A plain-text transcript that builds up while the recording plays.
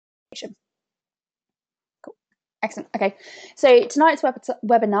Cool. Excellent. Okay, so tonight's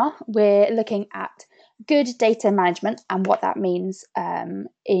webinar, we're looking at good data management and what that means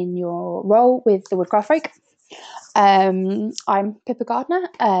in your role with the Woodcraft Folk. I'm Pippa Gardner.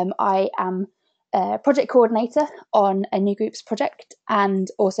 I am a project coordinator on a new groups project and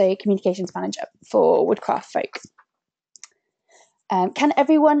also communications manager for Woodcraft Folk. Can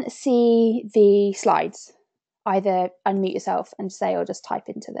everyone see the slides? Either unmute yourself and say or just type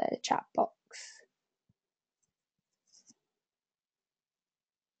into the chat box.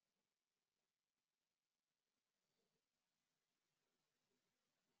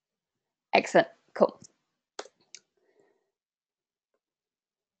 Excellent, cool.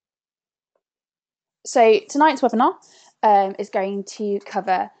 So tonight's webinar is going to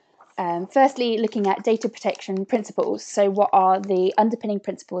cover firstly looking at data protection principles. So what are the underpinning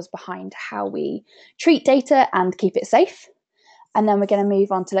principles behind how we treat data and keep it safe? And then we're going to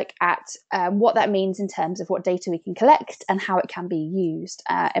move on to look at what that means in terms of what data we can collect and how it can be used,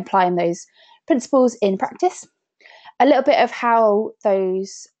 applying those principles in practice. A little bit of how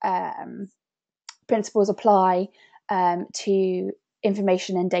those principles apply to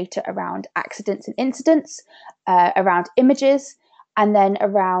information and data around accidents and incidents, around images, and then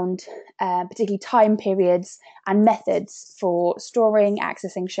around particularly time periods and methods for storing,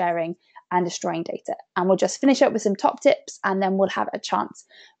 accessing, sharing, and destroying data. And we'll just finish up with some top tips, and then we'll have a chance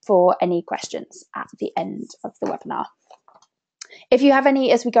for any questions at the end of the webinar. If you have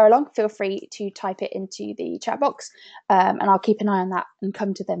any as we go along, feel free to type it into the chat box, and I'll keep an eye on that and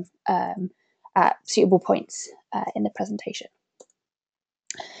come to them at suitable points in the presentation.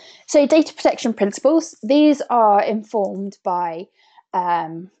 So data protection principles, these are informed by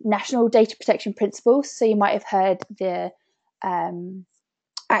national data protection principles. So you might have heard the acronym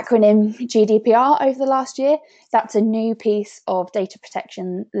GDPR over the last year. That's a new piece of data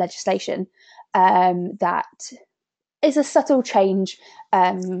protection legislation that is a subtle change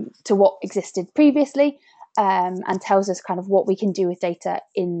to what existed previously and tells us kind of what we can do with data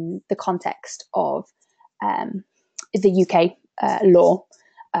in the context of the UK law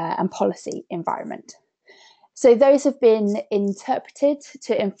and policy environment. So those have been interpreted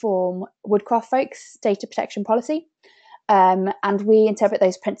to inform Woodcraft Folk's data protection policy. And we interpret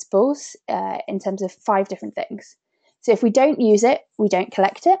those principles in terms of 5 different things. So if we don't use it, we don't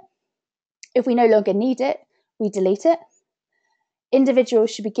collect it. If we no longer need it, we delete it.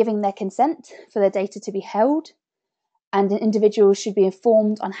 Individuals should be giving their consent for their data to be held. And individuals should be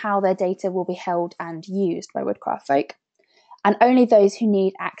informed on how their data will be held and used by Woodcraft Folk. And only those who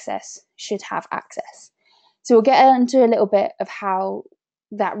need access should have access. So we'll get into a little bit of how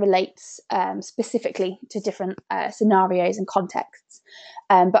that relates specifically to different scenarios and contexts.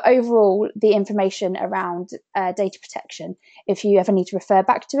 But overall, the information around data protection, if you ever need to refer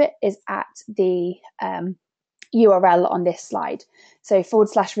back to it, is at the URL on this slide. So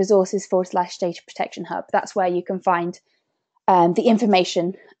 /resources/data protection hub. That's where you can find the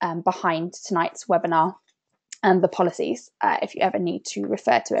information behind tonight's webinar and the policies if you ever need to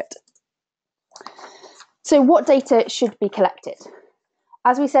refer to it. So what data should be collected?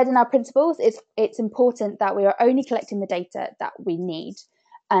 As we said in our principles, it's important that we are only collecting the data that we need.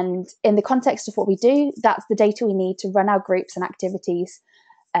 And in the context of what we do, that's the data we need to run our groups and activities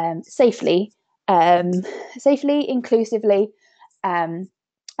safely, inclusively, and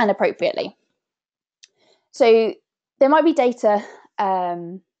appropriately. So there might be data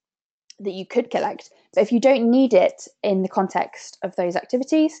that you could collect, but if you don't need it in the context of those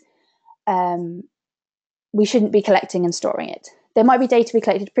activities, we shouldn't be collecting and storing it. There might be data we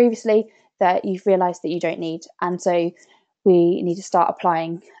collected previously that you've realised that you don't need, and so we need to start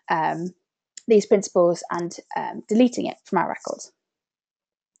applying these principles and deleting it from our records.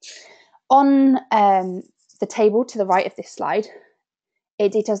 On the table to the right of this slide,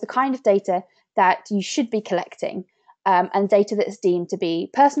 it details the kind of data that you should be collecting and data that is deemed to be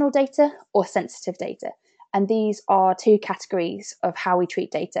personal data or sensitive data. And these are 2 categories of how we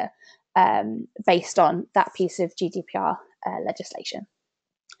treat data based on that piece of GDPR legislation.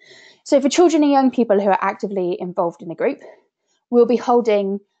 So for children and young people who are actively involved in a group, we'll be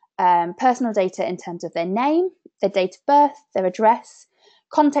holding personal data in terms of their name, their date of birth, their address,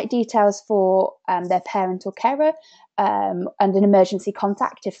 contact details for their parent or carer, and an emergency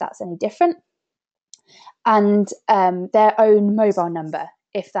contact if that's any different, and their own mobile number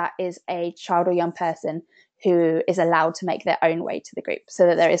if that is a child or young person who is allowed to make their own way to the group, so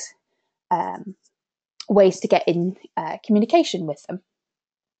that there is ways to get in communication with them.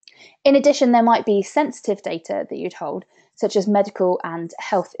 In addition, there might be sensitive data that you'd hold, such as medical and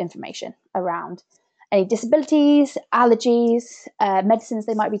health information around any disabilities, allergies, medicines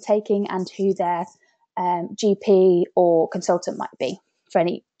they might be taking, and who their GP or consultant might be for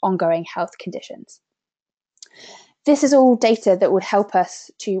any ongoing health conditions. This is all data that would help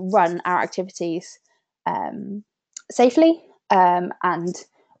us to run our activities safely and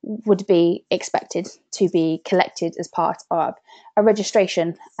would be expected to be collected as part of a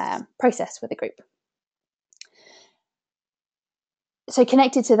registration process for the group. So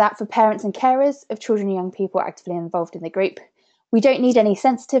connected to that, for parents and carers of children and young people actively involved in the group, we don't need any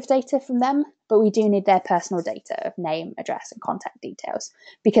sensitive data from them, but we do need their personal data of name, address, and contact details,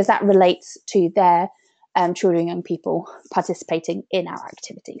 because that relates to their children and young people participating in our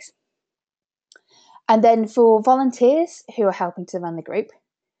activities. And then for volunteers who are helping to run the group,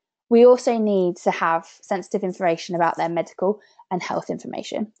 we also need to have sensitive information about their medical and health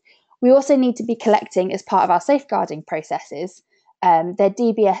information. We also need to be collecting, as part of our safeguarding processes, their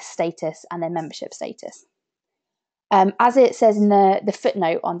DBS status and their membership status. As it says in the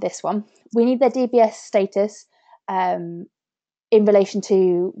footnote on this one, we need their DBS status in relation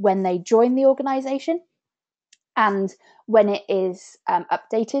to when they join the organisation and when it is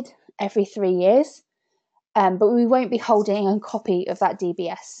updated every 3 years. But we won't be holding a copy of that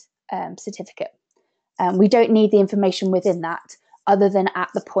DBS certificate. We don't need the information within that other than at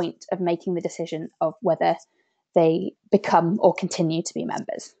the point of making the decision of whether they become or continue to be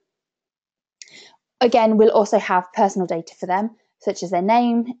members. Again, we'll also have personal data for them, such as their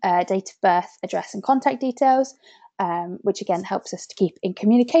name, date of birth, address, and contact details, which again helps us to keep in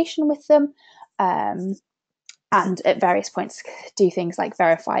communication with them, and at various points do things like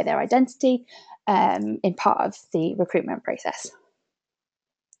verify their identity in part of the recruitment process.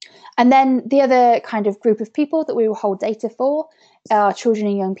 And then the other kind of group of people that we will hold data for are children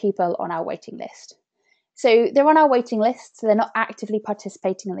and young people on our waiting list. So they're on our waiting list, so they're not actively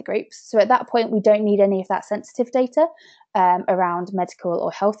participating in the groups. So at that point, we don't need any of that sensitive data around medical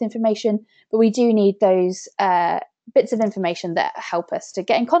or health information, but we do need those bits of information that help us to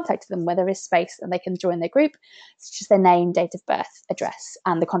get in contact with them where there is space and they can join their group, such as their name, date of birth, address,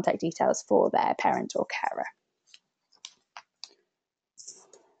 and the contact details for their parent or carer.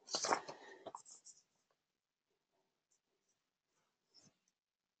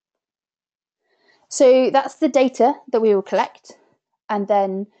 So that's the data that we will collect, and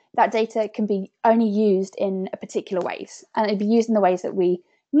then that data can be only used in a particular ways, and it'll be used in the ways that we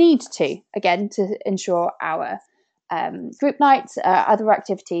need to, again, to ensure our group nights, other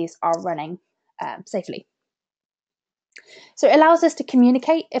activities are running safely. So it allows us to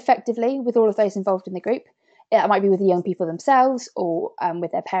communicate effectively with all of those involved in the group. It might be with the young people themselves or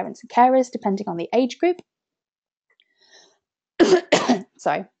with their parents and carers, depending on the age group.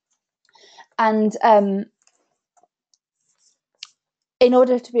 Sorry. And in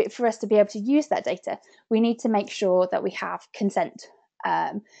order for us to be able to use that data, we need to make sure that we have consent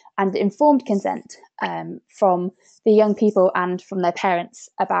and informed consent from the young people and from their parents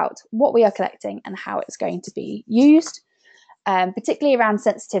about what we are collecting and how it's going to be used, particularly around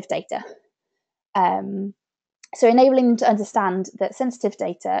sensitive data. So enabling them to understand that sensitive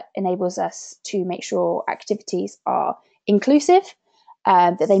data enables us to make sure activities are inclusive,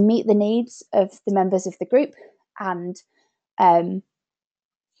 that they meet the needs of the members of the group, and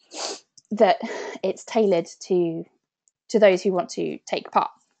that it's tailored to those who want to take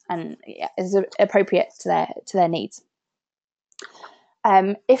part and is appropriate to their needs.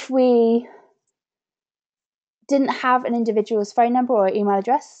 If we didn't have an individual's phone number or email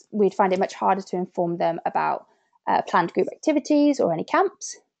address, we'd find it much harder to inform them about planned group activities or any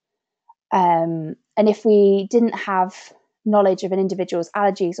camps. And if we didn't have knowledge of an individual's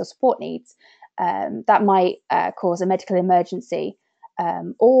allergies or support needs, that might cause a medical emergency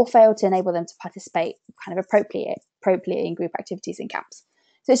or fail to enable them to participate kind of appropriately in group activities and camps.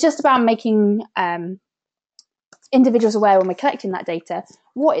 So it's just about making individuals aware when we're collecting that data,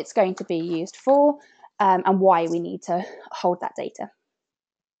 what it's going to be used for, and why we need to hold that data.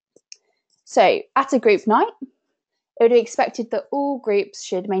 So at a group night, it would be expected that all groups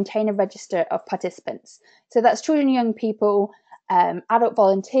should maintain a register of participants. So that's children and young people, adult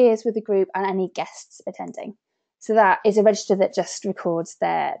volunteers with the group, and any guests attending. So that is a register that just records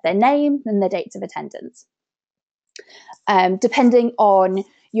their name and their dates of attendance. Depending on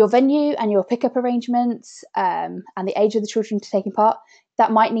your venue and your pickup arrangements and the age of the children taking part,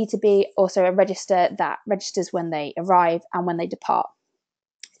 that might need to be also a register that registers when they arrive and when they depart.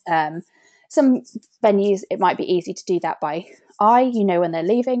 Some venues, it might be easy to do that by eye, when they're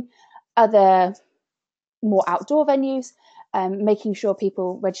leaving. Other more outdoor venues, making sure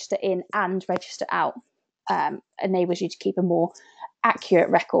people register in and register out enables you to keep a more accurate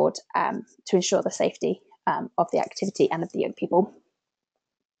record to ensure the safety of the activity and of the young people.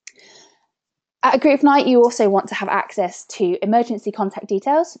 At a group night, you also want to have access to emergency contact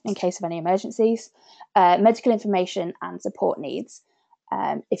details in case of any emergencies, medical information and support needs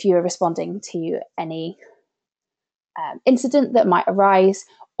if you are responding to any incident that might arise,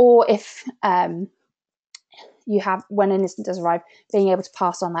 or if you have, when an incident does arrive, being able to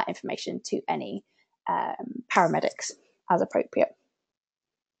pass on that information to any paramedics as appropriate.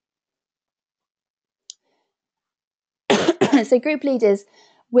 So group leaders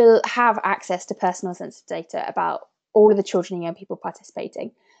will have access to personal sensitive data about all of the children and young people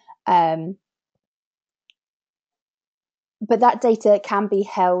participating. But that data can be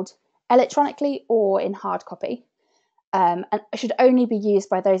held electronically or in hard copy, and should only be used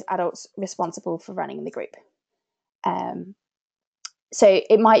by those adults responsible for running the group. So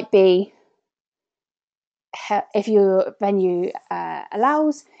it might be, if your venue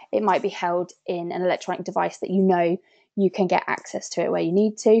allows, it might be held in an electronic device that you can get access to it where you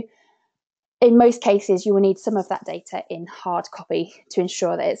need to. In most cases, you will need some of that data in hard copy to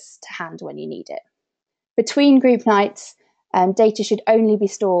ensure that it's to hand when you need it. Between group nights, data should only be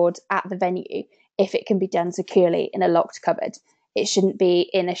stored at the venue if it can be done securely in a locked cupboard. It shouldn't be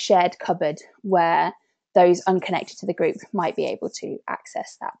in a shared cupboard where those unconnected to the group might be able to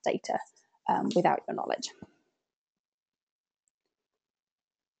access that data without your knowledge.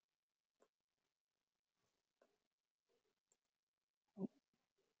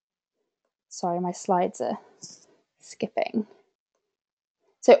 Sorry, my slides are skipping.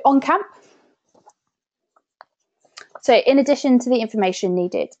 So on camp, so in addition to the information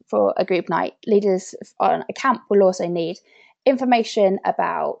needed for a group night, leaders on a camp will also need information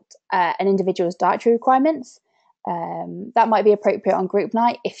about an individual's dietary requirements. That might be appropriate on group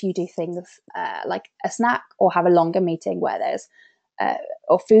night if you do things like a snack or have a longer meeting where there's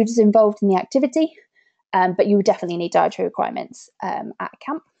or food is involved in the activity, but you definitely need dietary requirements at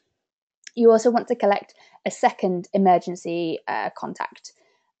camp. You also want to collect a second emergency contact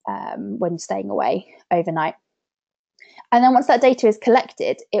when staying away overnight. And then once that data is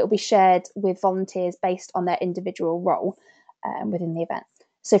collected, it will be shared with volunteers based on their individual role within the event.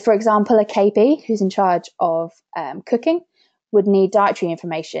 So for example, a KP who's in charge of cooking would need dietary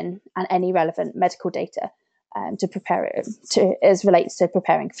information and any relevant medical data to prepare it as relates to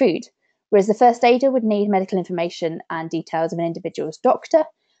preparing food. Whereas the first aider would need medical information and details of an individual's doctor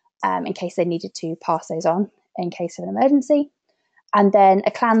in case they needed to pass those on in case of an emergency. And then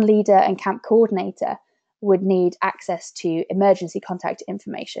a clan leader and camp coordinator would need access to emergency contact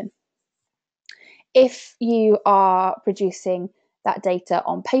information. If you are producing that data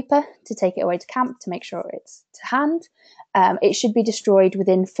on paper to take it away to camp to make sure it's to hand, it should be destroyed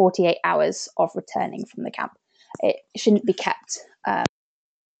within 48 hours of returning from the camp. It shouldn't be kept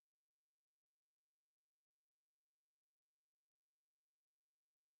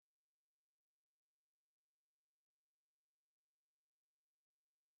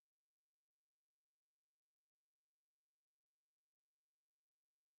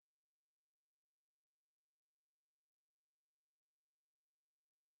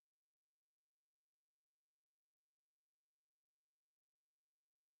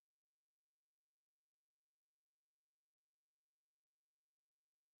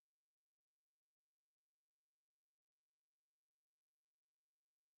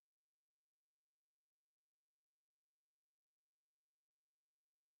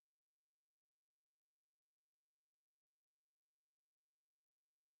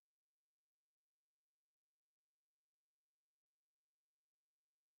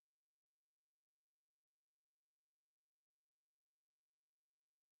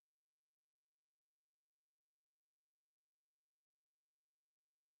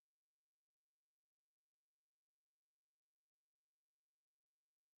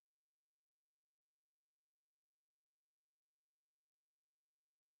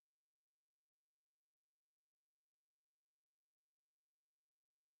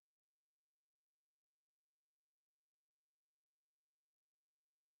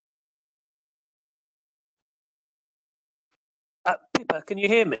Pippa, can you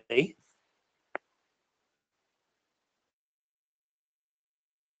hear me?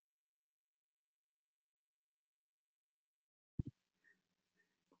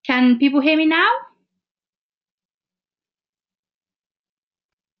 Can people hear me now?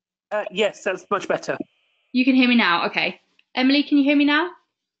 Yes, that's much better. You can hear me now, okay. Emily, can you hear me now?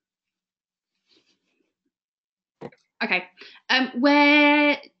 Okay.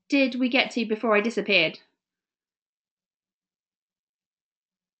 Where did we get to before I disappeared?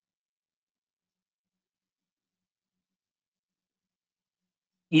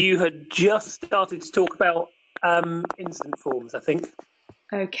 You had just started to talk about incident forms, I think.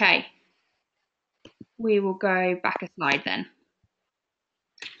 Okay. We will go back a slide then.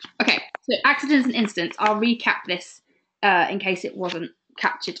 Okay, so accidents and incidents. I'll recap this in case it wasn't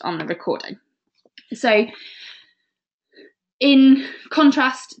captured on the recording. So in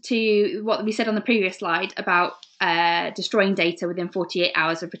contrast to what we said on the previous slide about destroying data within 48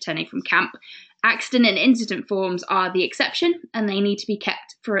 hours of returning from camp, accident and incident forms are the exception, and they need to be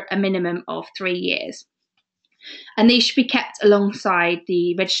kept for a minimum of 3 years. And these should be kept alongside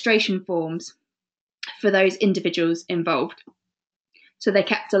the registration forms for those individuals involved. So they're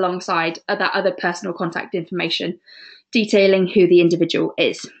kept alongside that other personal contact information detailing who the individual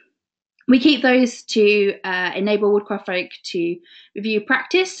is. We keep those to enable Woodcraft folk to review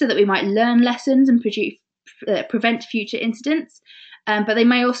practice so that we might learn lessons and prevent future incidents, but they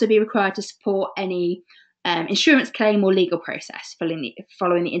may also be required to support any insurance claim or legal process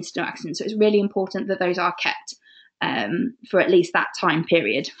following the incident or accident. So it's really important that those are kept for at least that time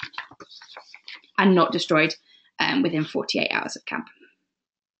period and not destroyed within 48 hours of camp.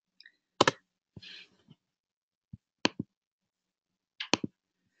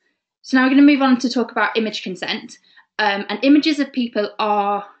 So now we're going to move on to talk about image consent. And images of people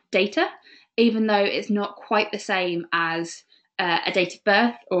are data, even though it's not quite the same as a date of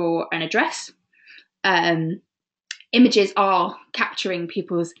birth or an address. Images are capturing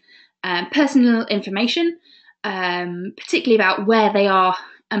people's personal information, particularly about where they are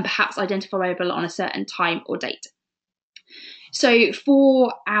and perhaps identifiable on a certain time or date. So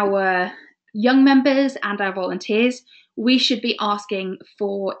for our young members and our volunteers, we should be asking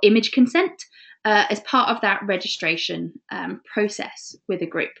for image consent as part of that registration process with a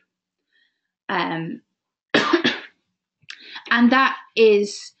group. And that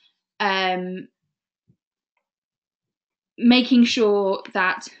is making sure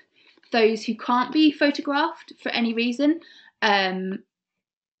that those who can't be photographed for any reason,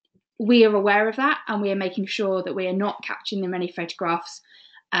 we are aware of that, and we are making sure that we are not capturing them any photographs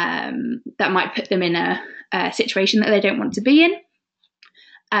that might put them in a situation that they don't want to be in,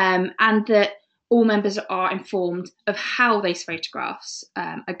 and that all members are informed of how those photographs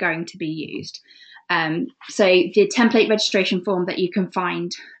are going to be used. So the template registration form that you can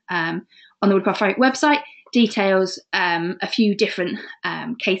find on the Woodcraft folk website details a few different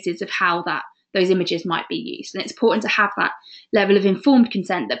cases of how those images might be used. And it's important to have that level of informed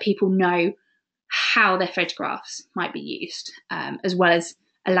consent that people know how their photographs might be used, as well as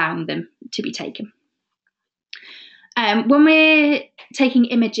allowing them to be taken. When we're taking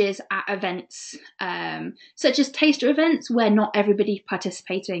images at events, such as taster events where not everybody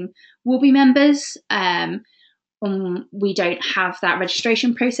participating will be members, we don't have that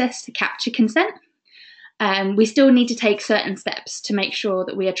registration process to capture consent. We still need to take certain steps to make sure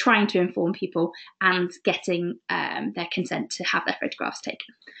that we are trying to inform people and getting their consent to have their photographs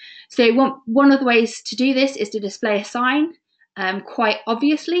taken. So one of the ways to do this is to display a sign quite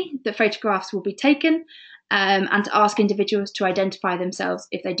obviously that photographs will be taken, and to ask individuals to identify themselves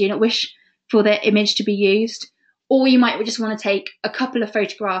if they do not wish for their image to be used. Or you might just want to take a couple of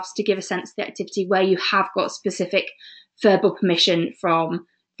photographs to give a sense of the activity where you have got specific verbal permission from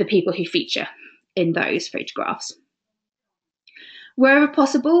the people who feature in those photographs. Wherever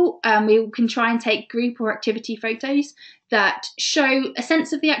possible, we can try and take group or activity photos that show a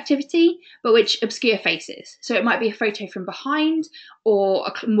sense of the activity, but which obscure faces. So it might be a photo from behind or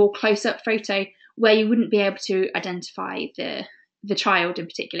a more close-up photo where you wouldn't be able to identify the child in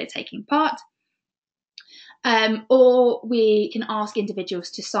particular taking part. Or we can ask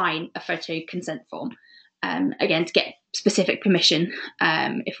individuals to sign a photo consent form, again, to get specific permission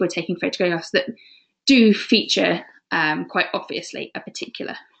if we're taking photographs that do feature quite obviously a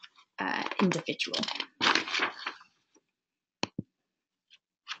particular individual.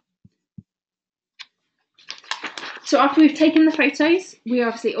 So after we've taken the photos, we are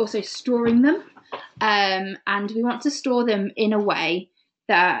obviously also storing them, and we want to store them in a way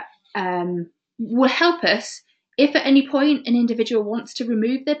that will help us if at any point an individual wants to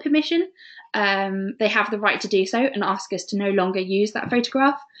remove their permission. They have the right to do so and ask us to no longer use that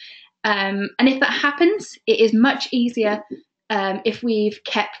photograph. And if that happens, it is much easier if we've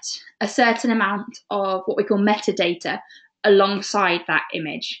kept a certain amount of what we call metadata alongside that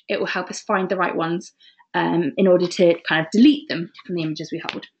image. It will help us find the right ones in order to kind of delete them from the images we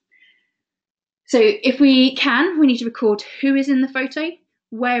hold. So if we can, we need to record who is in the photo,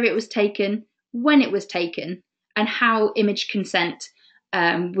 where it was taken, when it was taken, and how image consent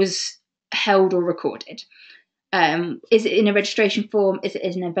was held or recorded. Is it in a registration form? Is it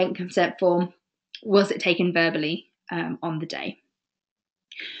in an event consent form? Was it taken verbally on the day?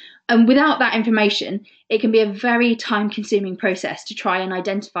 And without that information, it can be a very time-consuming process to try and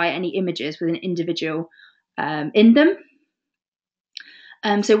identify any images with an individual in them.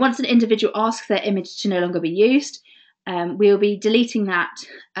 So once an individual asks their image to no longer be used, we'll be deleting that.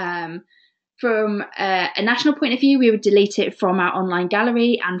 From a national point of view, we would delete it from our online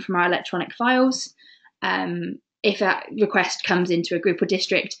gallery and from our electronic files. If a request comes into a group or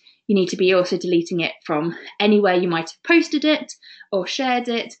district, you need to be also deleting it from anywhere you might have posted it or shared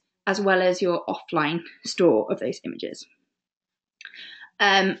it, as well as your offline store of those images.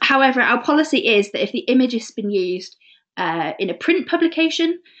 However, our policy is that if the image has been used in a print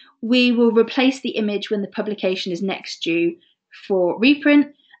publication, we will replace the image when the publication is next due for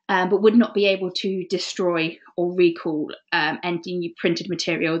reprint, but would not be able to destroy or recall any printed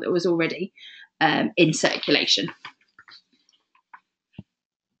material that was already in circulation.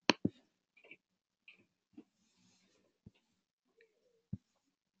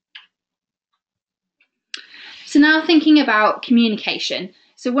 So now thinking about communication.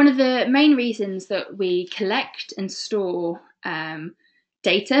 So one of the main reasons that we collect and store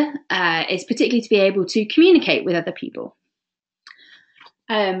data is particularly to be able to communicate with other people.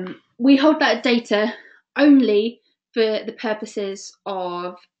 We hold that data only for the purposes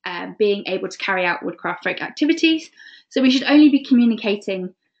of being able to carry out woodcraft folk activities. So we should only be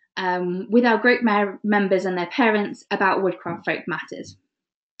communicating with our group members and their parents about woodcraft folk matters.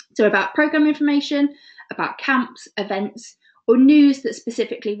 So about programme information, about camps, events, or news that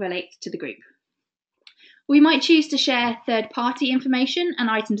specifically relate to the group. We might choose to share third-party information and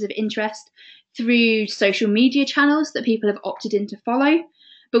items of interest through social media channels that people have opted in to follow,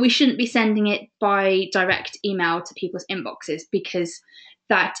 but we shouldn't be sending it by direct email to people's inboxes because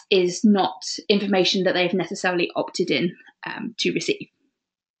that is not information that they've necessarily opted in to receive.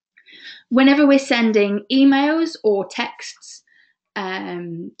 Whenever we're sending emails or texts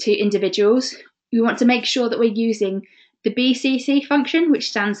to individuals, we want to make sure that we're using the BCC function, which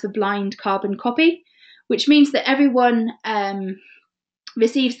stands for Blind Carbon Copy, which means that everyone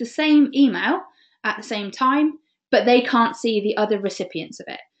receives the same email at the same time, but they can't see the other recipients of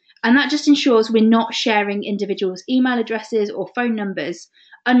it. And that just ensures we're not sharing individuals' email addresses or phone numbers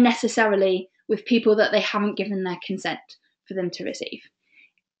unnecessarily with people that they haven't given their consent for them to receive.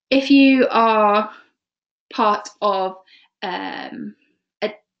 If you are part of a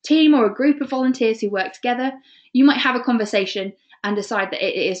team or a group of volunteers who work together, you might have a conversation and decide that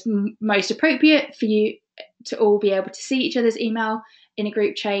it is most appropriate for you to all be able to see each other's email in a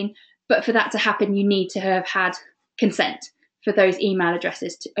group chain. But for that to happen, you need to have had consent for those email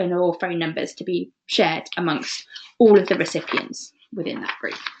addresses and or phone numbers to be shared amongst all of the recipients within that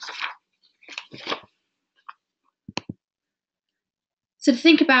group. So to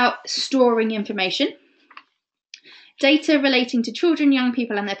think about storing information, data relating to children, young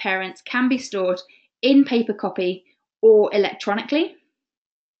people and their parents can be stored in paper copy or electronically,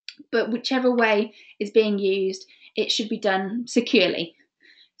 but whichever way is being used, it should be done securely.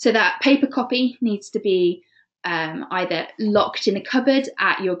 So that paper copy needs to be either locked in a cupboard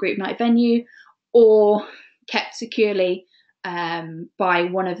at your group night venue or kept securely by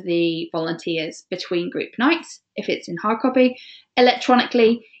one of the volunteers between group nights if it's in hard copy.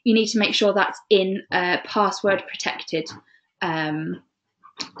 Electronically, you need to make sure that's in a password protected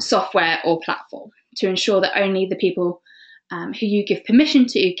software or platform to ensure that only the people who you give permission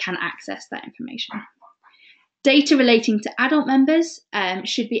to can access that information. Data relating to adult members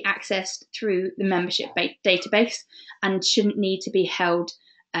should be accessed through the membership database and shouldn't need to be held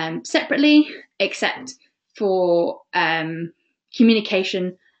separately, except for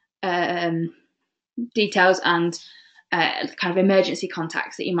communication details and kind of emergency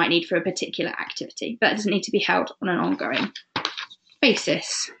contacts that you might need for a particular activity. But it doesn't need to be held on an ongoing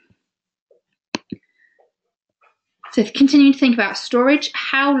basis. So continuing to think about storage,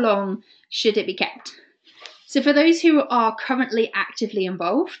 how long should it be kept? So for those who are currently actively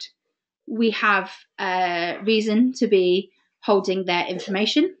involved, we have reason to be holding their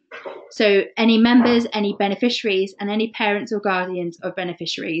information. So any members, any beneficiaries, and any parents or guardians of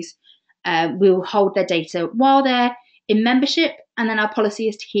beneficiaries will hold their data while they're in membership, and then our policy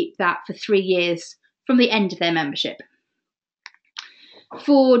is to keep that for 3 years from the end of their membership.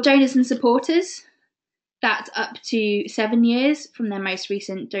 For donors and supporters, that's up to 7 years from their most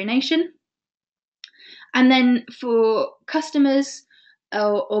recent donation. And then for customers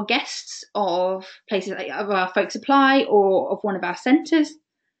or guests of places like of our folk supply or of one of our centres,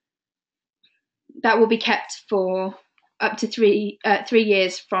 that will be kept for up to 3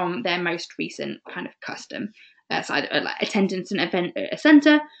 years from their most recent kind of custom, so either like attendance at an event at a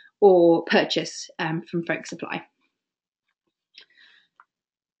centre or purchase from folk supply.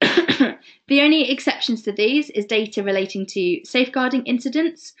 The only exceptions to these is data relating to safeguarding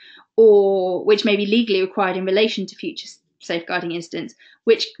incidents, or which may be legally required in relation to future safeguarding incidents,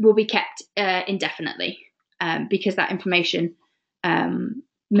 which will be kept indefinitely, because that information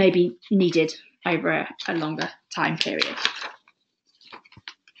may be needed over a longer time period.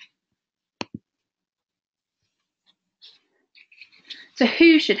 So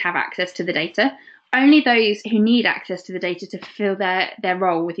who should have access to the data? Only those who need access to the data to fulfill their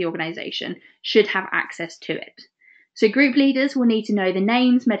role with the organisation should have access to it. So group leaders will need to know the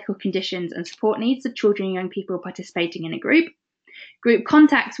names, medical conditions and support needs of children and young people participating in a group. Group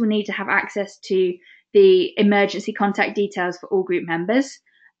contacts will need to have access to the emergency contact details for all group members.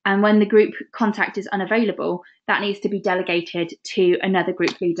 And when the group contact is unavailable, that needs to be delegated to another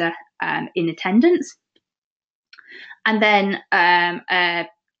group leader in attendance. And then a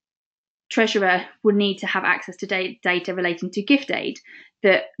treasurer would need to have access to data relating to gift aid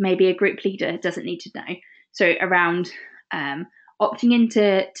that maybe a group leader doesn't need to know. So around opting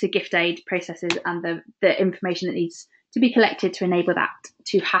into gift aid processes and the information that needs to be collected to enable that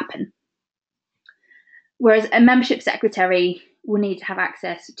to happen. Whereas a membership secretary will need to have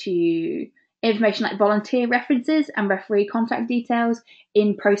access to information like volunteer references and referee contact details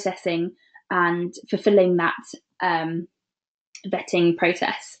in processing and fulfilling that vetting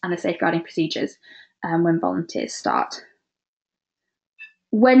process and the safeguarding procedures when volunteers start.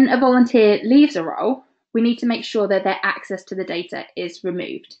 When a volunteer leaves a role, we need to make sure that their access to the data is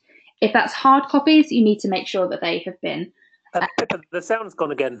removed. If that's hard copies, you need to make sure that they have been... Pippa, the sound's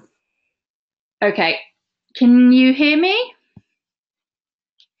gone again. Okay, can you hear me?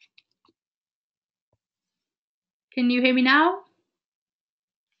 Can you hear me now?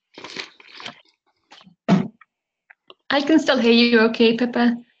 I can still hear you okay,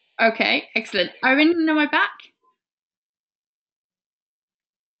 Pippa. Okay, excellent. Owen, am I back?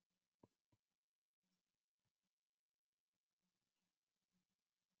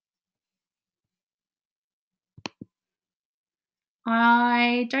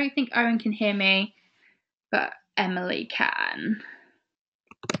 I don't think Owen can hear me, but Emily can.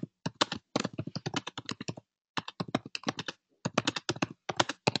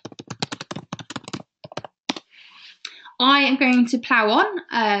 I am going to plough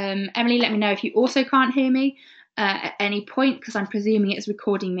on. Emily, let me know if you also can't hear me at any point, because I'm presuming it's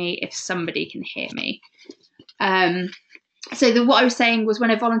recording me if somebody can hear me. So what I was saying was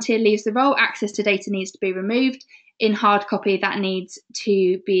when a volunteer leaves the role, access to data needs to be removed. In hard copy, that needs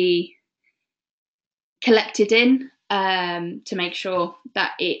to be collected in to make sure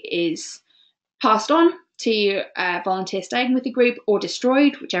that it is passed on to a volunteer staying with the group or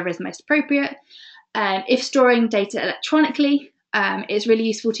destroyed, whichever is most appropriate. If storing data electronically, it's really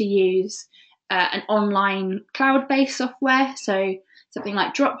useful to use an online cloud-based software, so something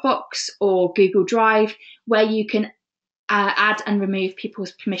like Dropbox or Google Drive, where you can add and remove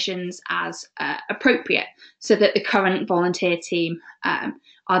people's permissions as appropriate, so that the current volunteer team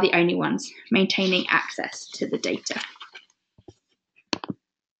are the only ones maintaining access to the data.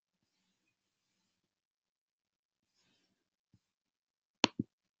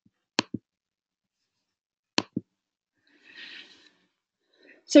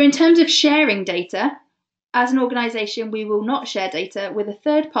 So in terms of sharing data, as an organisation, we will not share data with a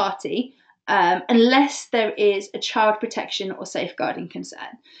third party unless there is a child protection or safeguarding concern.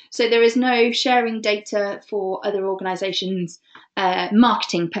 So there is no sharing data for other organisations'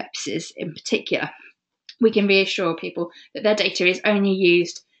 marketing purposes in particular. We can reassure people that their data is only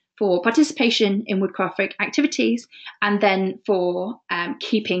used for participation in woodcraft activities and then for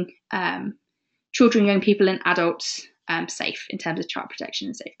keeping children, young people and adults safe in terms of child protection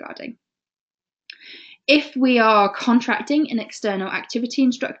and safeguarding. If we are contracting an external activity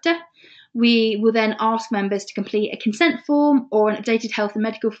instructor, we will then ask members to complete a consent form or an updated health and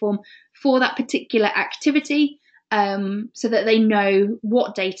medical form for that particular activity, so that they know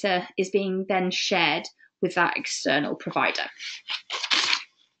what data is being then shared with that external provider.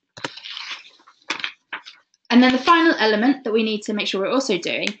 And then the final element that we need to make sure we're also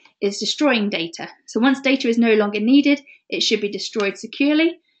doing is destroying data. So once data is no longer needed, it should be destroyed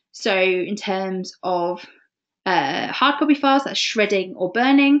securely. So in terms of hard copy files, that's shredding or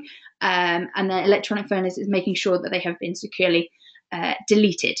burning, and then electronic furnace is making sure that they have been securely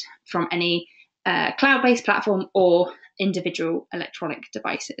deleted from any cloud-based platform or individual electronic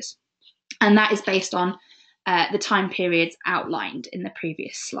devices. And that is based on the time periods outlined in the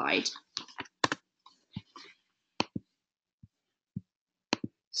previous slide.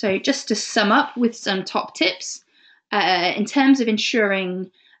 So just to sum up with some top tips, in terms of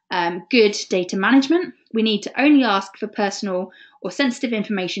ensuring good data management. We need to only ask for personal or sensitive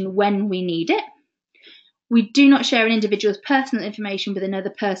information when we need it. We do not share an individual's personal information with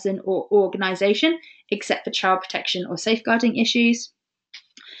another person or organisation, except for child protection or safeguarding issues.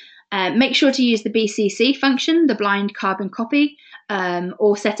 Make sure to use the BCC function, the blind carbon copy,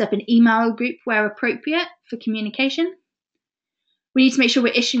 or set up an email group where appropriate for communication. We need to make sure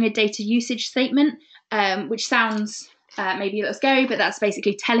we're issuing a data usage statement, which sounds maybe a little scary, but that's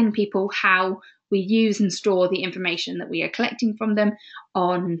basically telling people how we use and store the information that we are collecting from them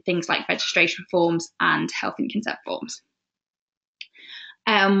on things like registration forms and health and consent forms.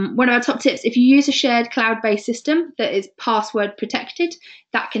 One of our top tips, if you use a shared cloud-based system that is password protected,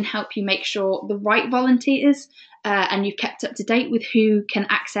 that can help you make sure the right volunteers and you've kept up to date with who can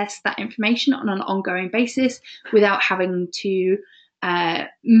access that information on an ongoing basis without having to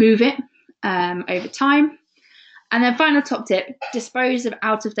move it over time. And then final top tip, dispose of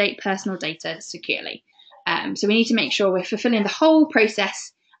out-of-date personal data securely. So we need to make sure we're fulfilling the whole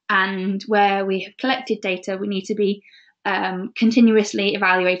process, and where we have collected data, we need to be continuously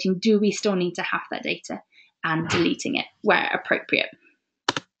evaluating, do we still need to have that data, and deleting it where appropriate.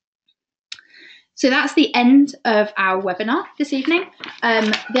 So that's the end of our webinar this evening.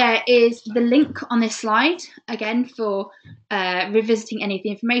 There is the link on this slide, again, for revisiting any of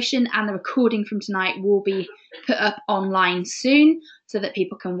the information, and the recording from tonight will be put up online soon so that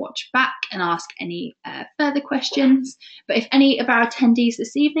people can watch back and ask any further questions. But if any of our attendees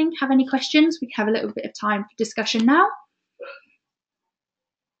this evening have any questions, we can have a little bit of time for discussion now.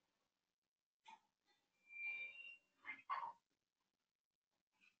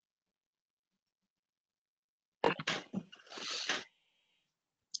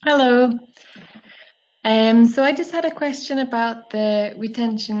 Hello. So I just had a question about the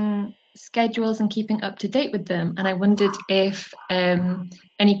retention schedules and keeping up to date with them. And I wondered if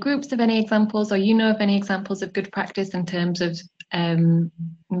any groups have any examples, or you know of any examples of good practice in terms of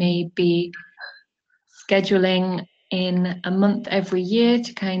maybe scheduling in a month every year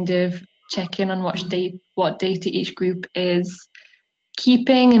to kind of check in on what data each group is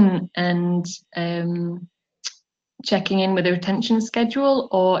keeping, and checking in with a retention schedule,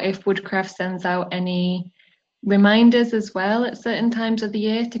 or if Woodcraft sends out any reminders as well at certain times of the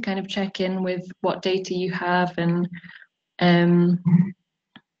year to kind of check in with what data you have, and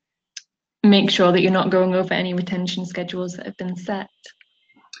make sure that you're not going over any retention schedules that have been set.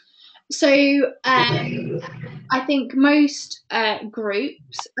 So I think most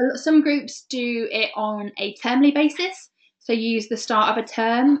groups, some groups do it on a termly basis. So use the start of a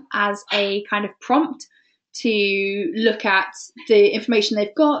term as a kind of prompt to look at the information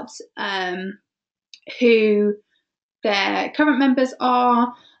they've got, who their current members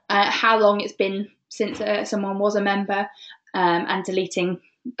are, how long it's been since someone was a member, and deleting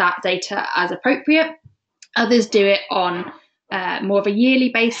that data as appropriate. Others do it on more of a yearly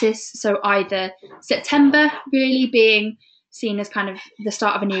basis, so either September really being seen as kind of the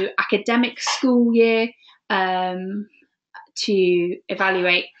start of a new academic school year, to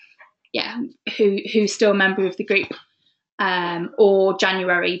evaluate who's still a member of the group, or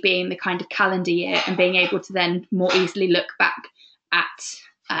January being the kind of calendar year and being able to then more easily look back at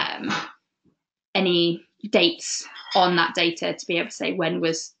any dates on that data to be able to say when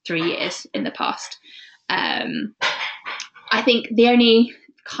was 3 years in the past. I think the only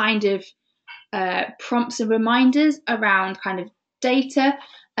kind of prompts and reminders around kind of data,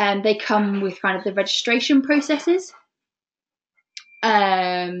 they come with kind of the registration processes.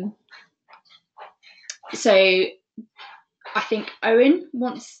 So I think Owen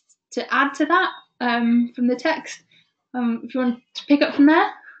wants to add to that from the text. If you want to pick up from there.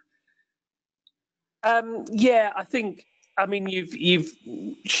 Yeah, I mean, you've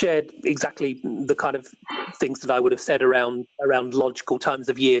shared exactly the kind of things that I would have said around logical times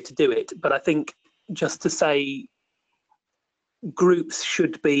of year to do it. But I think just to say, groups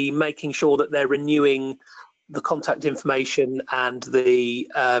should be making sure that they're renewing the contact information and the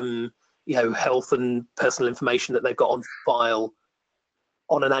health and personal information that they've got on file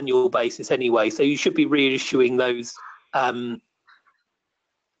on an annual basis anyway. So you should be reissuing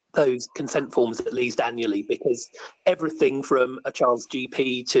those consent forms at least annually, because everything from a child's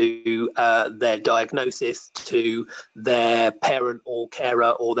GP to their diagnosis to their parent or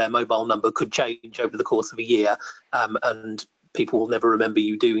carer or their mobile number could change over the course of a year, and people will never remember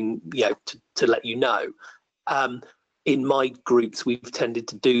you doing, to let you know. In my groups, we've tended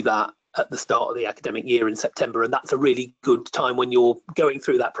to do that at the start of the academic year in September, and that's a really good time when you're going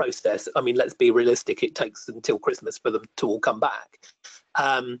through that process. I mean, let's be realistic, it takes until Christmas for them to all come back.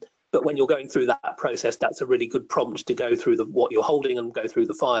 But when you're going through that process, that's a really good prompt to go through what you're holding and go through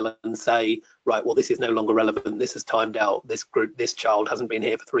the file and say, right, well, this is no longer relevant. This is timed out. This child hasn't been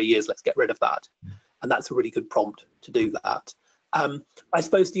here for 3 years. Let's get rid of that. And that's a really good prompt to do that. I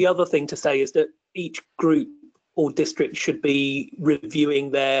suppose the other thing to say is that each group or district should be reviewing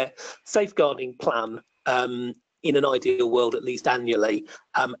their safeguarding plan in an ideal world, at least annually.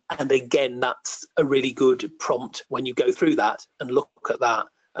 And again, that's a really good prompt when you go through that and look at that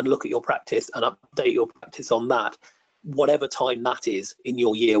and look at your practice and update your practice on that. Whatever time that is in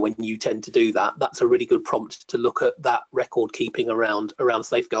your year when you tend to do that, that's a really good prompt to look at that record keeping around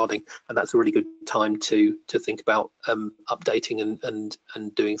safeguarding, and that's a really good time to think about updating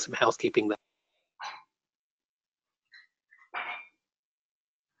and doing some housekeeping there.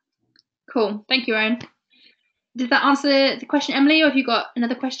 Cool, thank you, Rowan. Did that answer the question, Emily, or have you got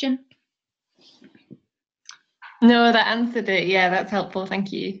another question? No, that answered it. Yeah, that's helpful.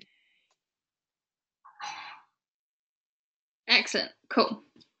 Thank you. Excellent, cool.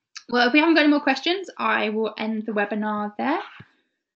 Well, if we haven't got any more questions, I will end the webinar there.